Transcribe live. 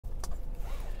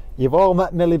You've all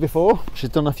met Millie before.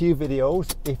 She's done a few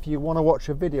videos. If you want to watch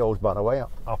her videos, by the way,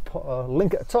 I'll put a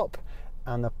link at the top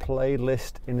and a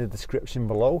playlist in the description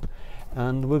below.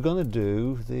 And we're going to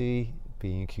do the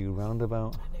B&Q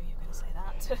Roundabout. I knew you were going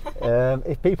to say that.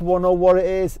 If people want to know what it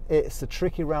is, it's a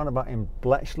tricky roundabout in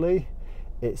Bletchley.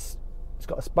 It's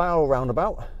got a spiral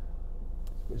roundabout,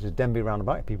 which is Denby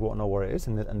Roundabout, if people want to know what it is,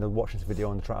 and they'll watch this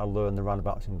video and try to learn the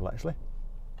roundabouts in Bletchley.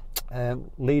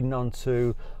 Leading on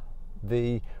to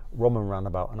the Roman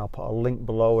Roundabout, and I'll put a link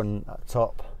below and at the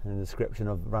top in the description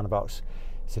of the roundabouts.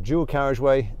 It's a dual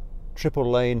carriageway, triple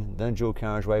lane, then dual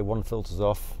carriageway, one filters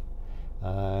off.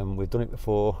 We've done it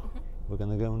before. We're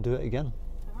going to go and do it again.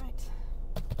 All right.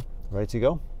 Ready to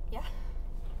go? Yeah.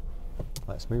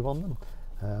 Let's move on then.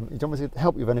 You don't want me to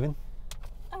help you with anything?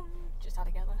 Just add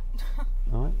together.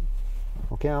 All right.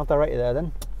 Okay, I'll direct you there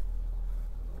then.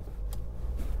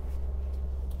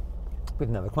 We've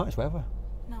never quite swear, have we?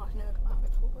 No, I've never come out of it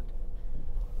forward.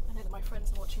 I know that my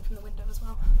friends are watching from the window as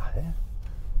well. Are they?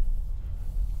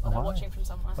 Well, they're watching from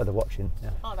somewhere. Oh, they're watching,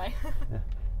 yeah. Are they? Yeah.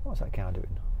 What's that car doing?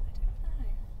 I don't know.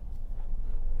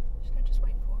 Should I just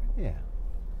wait for him? Yeah.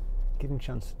 Give him a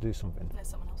chance to do something. There's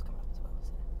someone else coming up as well.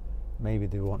 So. Maybe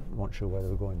they weren't sure where they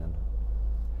were going then.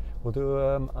 We'll do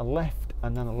a left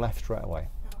and then a left straight away.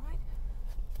 All right.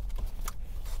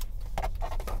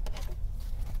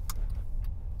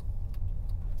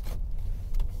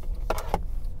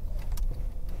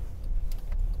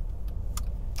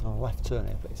 Oh, left turn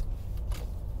here, please.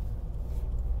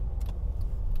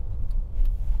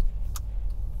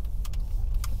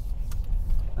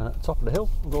 And at the top of the hill,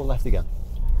 we'll go left again.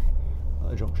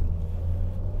 At the junction.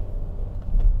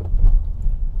 Hopefully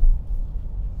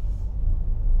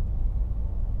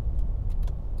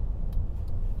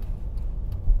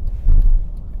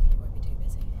it won't be too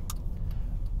busy.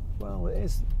 Well, it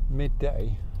is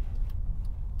midday.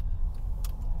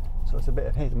 So it's a bit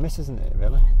of hit and miss, isn't it,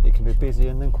 really? It can be busy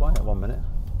and then quiet 1 minute.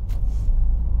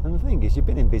 And the thing is, you've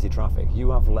been in busy traffic. You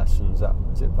have lessons at,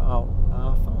 is it about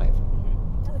 5?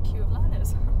 Another queue of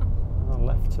learners.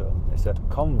 Left turn. It's a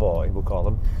convoy, we'll call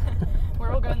them.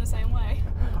 We're all going the same way.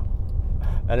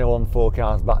 Anyone 4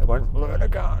 cars back went, learner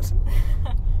cars.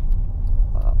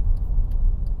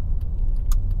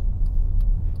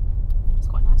 It's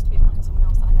quite nice to be behind someone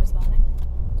else that I know is learning.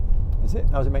 Is it?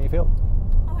 How does it make you feel?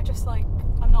 Oh, I just like,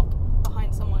 I'm not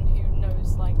behind someone who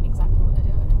knows like exactly what they're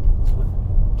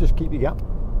doing. Just keep your gap.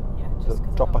 Yeah, So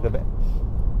just drop back a bit.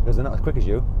 Because they're not as quick as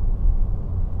you.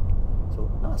 So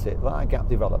that's it, let that gap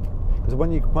develop. Because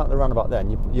when you come out the roundabout then,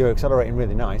 you're accelerating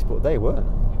really nice, but they weren't.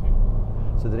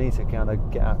 So they need to kind of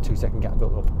get that 2-second gap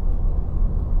built up.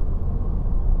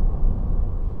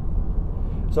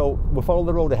 So we'll follow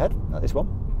the road ahead at this one.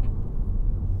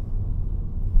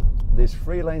 There's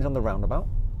 3 lanes on the roundabout.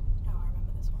 Oh, I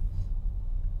remember this one.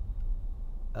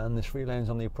 And there's 3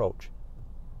 lanes on the approach.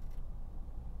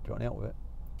 Do you want any help with it?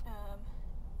 Yeah.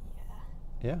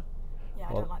 Yeah? Yeah,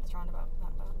 I don't like this roundabout.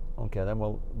 Okay then,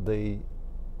 well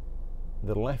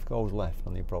the left goes left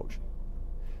on the approach.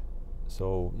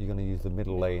 So you're going to use the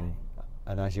middle lane,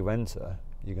 and as you enter,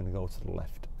 you're going to go to the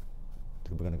left.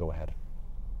 We're going to go ahead.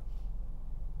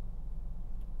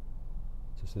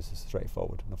 So this is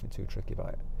straightforward, nothing too tricky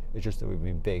about it. It's just that we've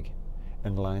been big,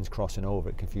 and lines crossing over,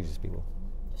 it confuses people.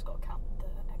 Just got to count the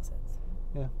exits.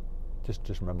 Yeah,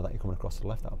 just remember that you're coming across to the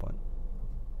left at that point.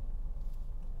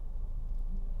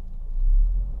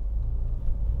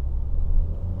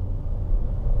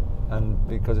 And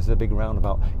because it's a big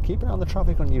roundabout, keep an eye on the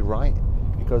traffic on your right,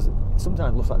 because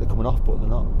sometimes it looks like they're coming off, but they're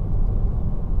not.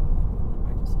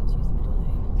 Right, so let's use the middle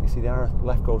lane. So you see the arrow,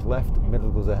 left goes left,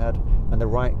 middle goes ahead, and the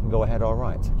right can go ahead or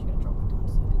right. I'm actually going to drop it down a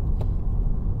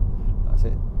second. That's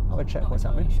it. Have a check what's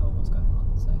happening. I'm not sure what's going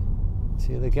on, so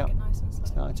See the gap take it nice and slow.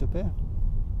 starting to appear.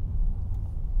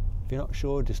 If you're not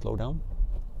sure, just slow down.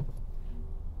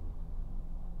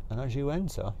 And as you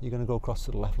enter, you're going to go across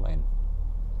to the left lane.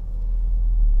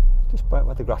 Just right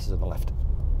where the grass is on the left.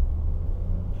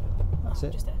 That's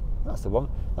it. Just there. That's the one.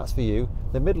 That's for you.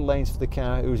 The middle lane's for the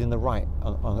car who's in the right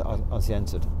as he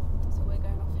entered. So we're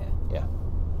going off here. Yeah.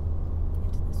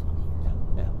 Into this one here.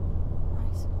 Yeah. Yeah.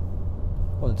 Nice.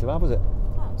 Wasn't too bad, was it?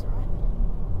 That was alright.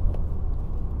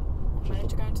 I managed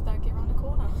to go into third gear around the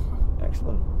corner.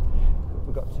 Excellent.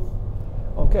 We've got to.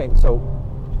 Okay, so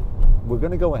we're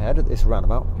going to go ahead at this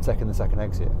roundabout, taking the second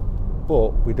exit.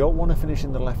 But we don't want to finish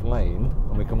in the left lane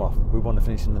when we come off. We want to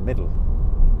finish in the middle,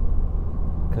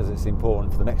 because it's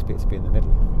important for the next bit to be in the middle.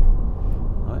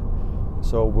 Right?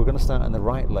 So we're going to start in the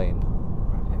right lane,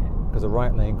 because the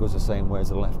right lane goes the same way as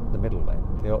the middle lane.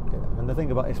 And the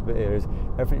thing about this bit here is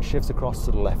everything shifts across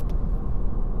to the left.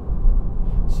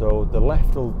 So the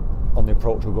left will on the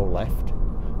approach will go left.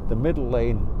 The middle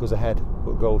lane goes ahead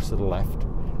but goes to the left,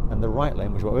 and the right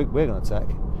lane, which is what we're going to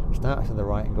take, starts to the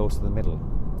right and goes to the middle.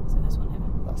 So this one here.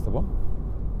 That's the one.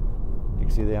 You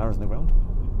can see the arrows in the ground.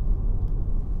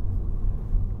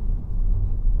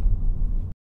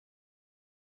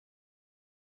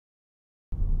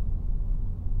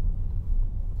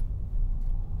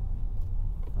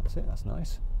 That's it, that's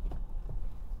nice.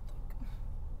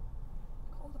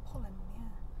 All the pollen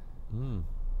in the air.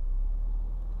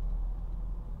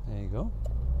 There you go.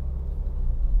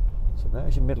 So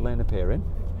there's your middle lane appearing.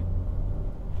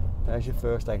 There's your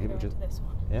first exit, which is this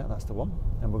one. yeah, that's the one.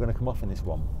 And we're going to come off in this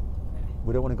one. Okay.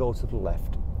 We don't want to go to the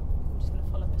left. I'm just going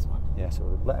to follow this one. Yeah,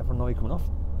 so let everyone know you're coming off.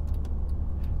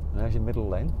 And there's your middle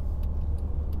lane.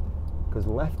 Because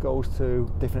the left goes to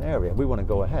a different area. We want to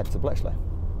go ahead to Bletchley.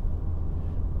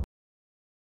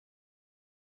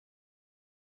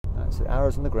 Right, so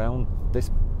arrows on the ground.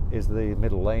 This is the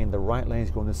middle lane. The right lane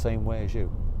is going the same way as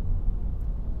you.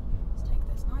 Let's take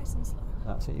this nice and slow.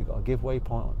 That's it. You've got a giveaway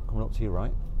point coming up to your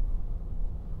right.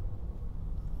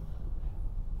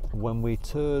 When we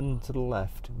turn to the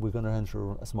left, we're going to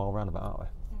enter a small roundabout, aren't we?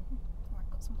 Right,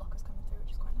 got some blockers coming through,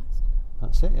 which is quite nice.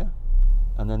 That's it, yeah.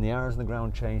 And then the arrows on the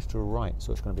ground change to a right,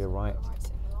 so it's going to be a right. Right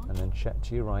signal on. And then check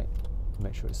to your right to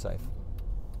make sure it's safe.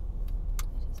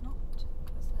 It is not,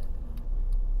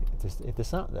 because they're If they're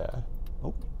sat there,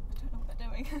 oh, I don't know what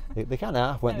they're doing. they kind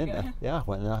of half went, There we didn't go. they? They half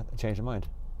went and they changed their mind.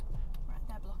 Right,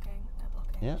 they're blocking,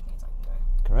 Yeah. which means I can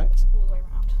go Correct. all the way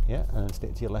around. Yeah, and then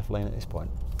stick to your left lane at this point.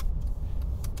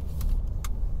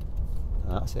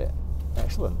 And that's it.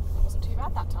 Excellent. That wasn't too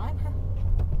bad that time.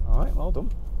 All right, well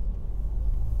done.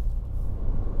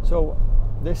 So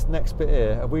this next bit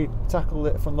here, have we tackled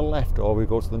it from the left or we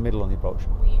go to the middle on the approach?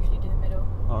 We usually do the middle.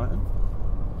 All right then.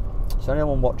 So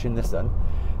anyone watching this then,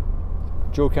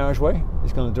 dual carriageway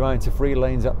is going to divide into 3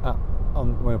 lanes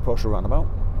when we approach the roundabout.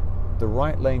 The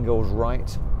right lane goes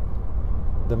right,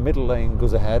 the middle lane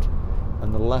goes ahead,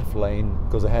 and the left lane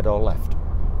goes ahead or left.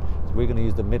 So we're going to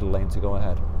use the middle lane to go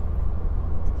ahead.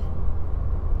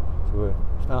 So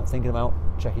we start thinking about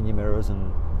checking your mirrors,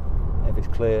 and if it's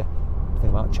clear, think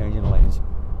about changing lanes.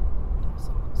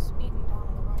 Someone's speeding down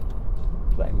on the right here.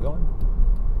 Just let him go.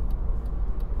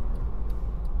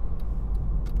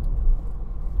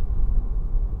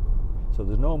 So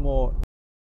there's no more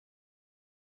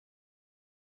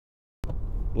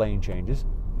lane changes,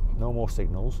 no more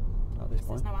signals at this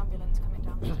point. There's no ambulance coming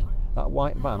down this time. That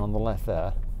white van on the left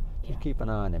there, just Yeah. keep an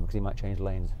eye on him because he might change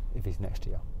lanes if he's next to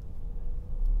you.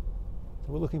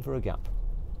 So we're looking for a gap.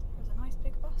 There's a nice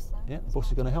big bus there. Yeah, the It's bus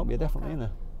is not going to help you a definitely, walkout.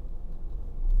 isn't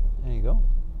it? There you go.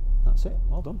 That's it.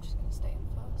 Well done. I'm just going to stay in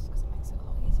first because it makes it a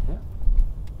lot easier. Yeah.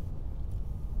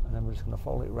 And then we're just going to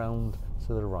follow it round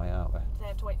to the right, aren't we? Do they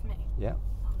have to wait for me? Yeah.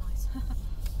 Oh, nice.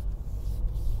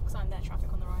 Because I'm their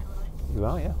traffic on the right, aren't I? You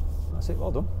are, yeah. That's it.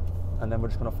 Well done. And then we're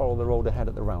just going to follow the road ahead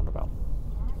at the roundabout.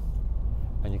 Alright.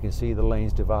 And you can see the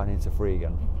lanes dividing into 3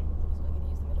 again. So we're going to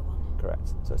use the middle one.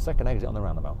 Correct. So second exit on the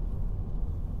roundabout.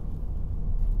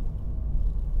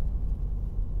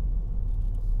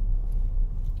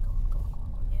 Go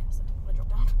on. Yes, I didn't want to drop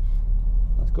down.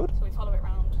 That's good. So we follow it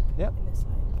round Yep. in this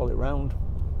lane. Follow it round.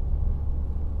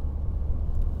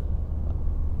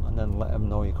 And then let them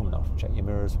know you're coming off. Check your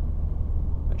mirrors.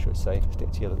 Make sure it's safe.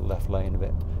 Stick to your left lane a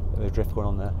bit. Bit of a drift going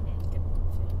on there. Good.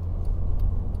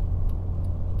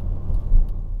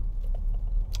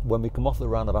 When we come off the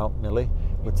roundabout, Millie,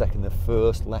 we're taking the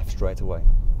first left straight away.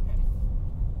 Okay.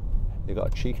 You've got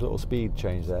a cheeky little speed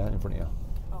change there in front of you.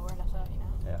 Oh, we're in a 30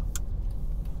 now. Yeah.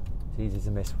 It's easy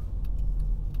to miss.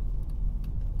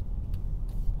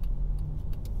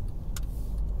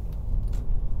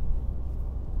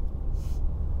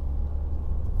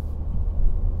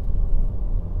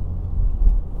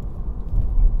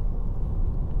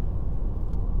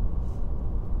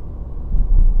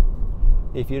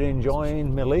 If you're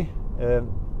enjoying Millie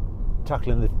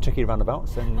tackling the tricky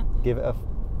roundabouts, then give it a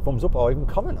thumbs up or even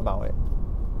comment about it.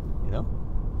 You know?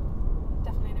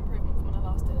 Definitely an improvement from when I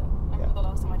last did it. I remember Yeah. the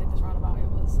last time I did this roundabout,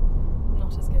 it was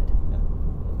not as good. Yeah.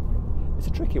 It's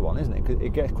a tricky one, isn't it? 'Cause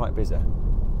it gets quite busy.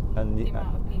 And The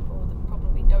amount of people that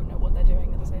probably don't know what they're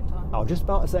doing at the same time. I was just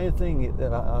about the same thing.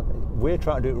 We're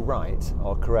trying to do it right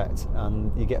or correct,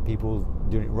 and you get people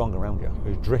doing it wrong around you.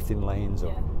 Who's drifting lanes or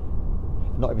Yeah.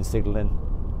 not even signalling.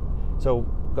 So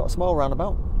we've got a small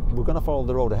roundabout. We're going to follow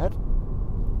the road ahead.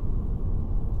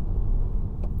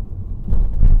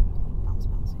 Bouncy.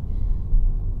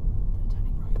 They're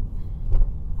turning right.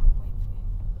 I will wait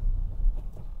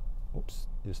for you. Oops,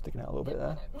 you're sticking out a little bit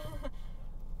there.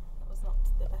 That was not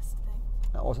the best thing.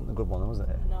 That wasn't the good one, was it?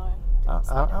 No.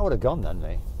 I would have gone then,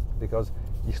 me, because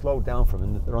You slowed down from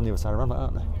them, and they're on the other side of the roundabout,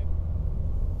 aren't they?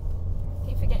 Mm-hmm.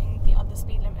 Keep forgetting the other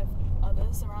speed limit of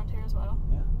others around here as well.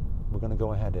 Yeah. We're going to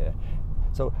go ahead here.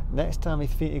 So next time,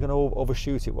 if you think you're going to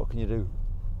overshoot it, what can you do?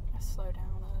 Just slow down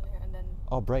earlier and then.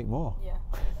 Or brake more. Yeah.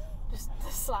 just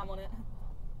slam on it.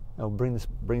 Oh, bring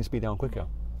the speed down quicker.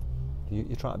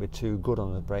 You're trying to be too good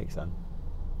on the brakes then.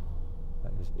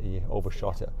 You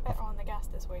overshot it. Better on the gas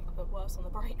this week, but worse on the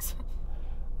brakes.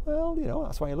 Well, you know,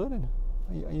 that's why you're learning.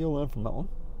 You'll learn from that one.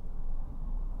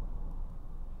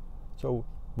 So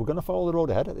we're going to follow the road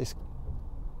ahead at this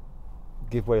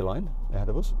giveaway line ahead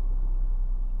of us.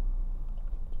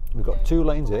 We've got 2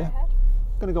 lanes here.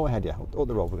 Going to go ahead, yeah. Up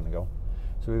the road we're going to go.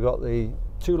 So we've got the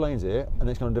 2 lanes here, and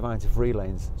it's going to divide into 3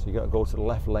 lanes. So you've got to go to the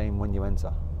left lane when you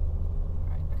enter.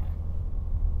 Right, okay.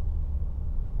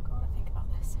 Gotta think about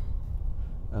this.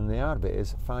 And the hard bit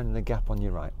is finding the gap on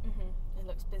your right. Mm-hmm. It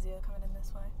looks busier coming in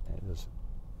this way. It does.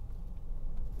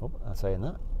 Oh, I'm saying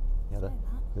that. Yeah, Saying that.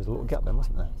 there's a little gap there,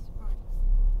 wasn't there? Nice. Right.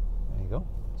 There you go.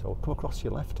 So come across to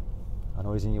your left. I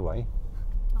know he's in your way.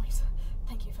 Nice.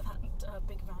 Thank you for that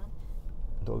big van.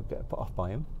 Don't get put off by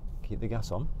him. Keep the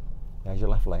gas on. There's your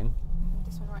left lane.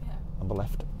 This one right here. On the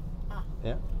left. Ah.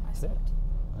 Yeah. I see it.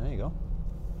 There you go.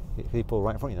 People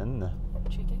right in front of you then, isn't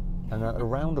there? Cheeky. And at a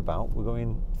roundabout, we're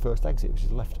going first exit, which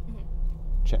is left. Mm-hmm.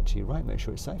 Check to your right, make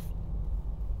sure it's safe.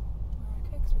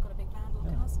 Okay, because we've got a big van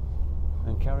blocking us.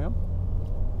 And carry on.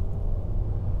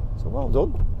 So well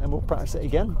done. And we'll practice it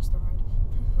again. Across the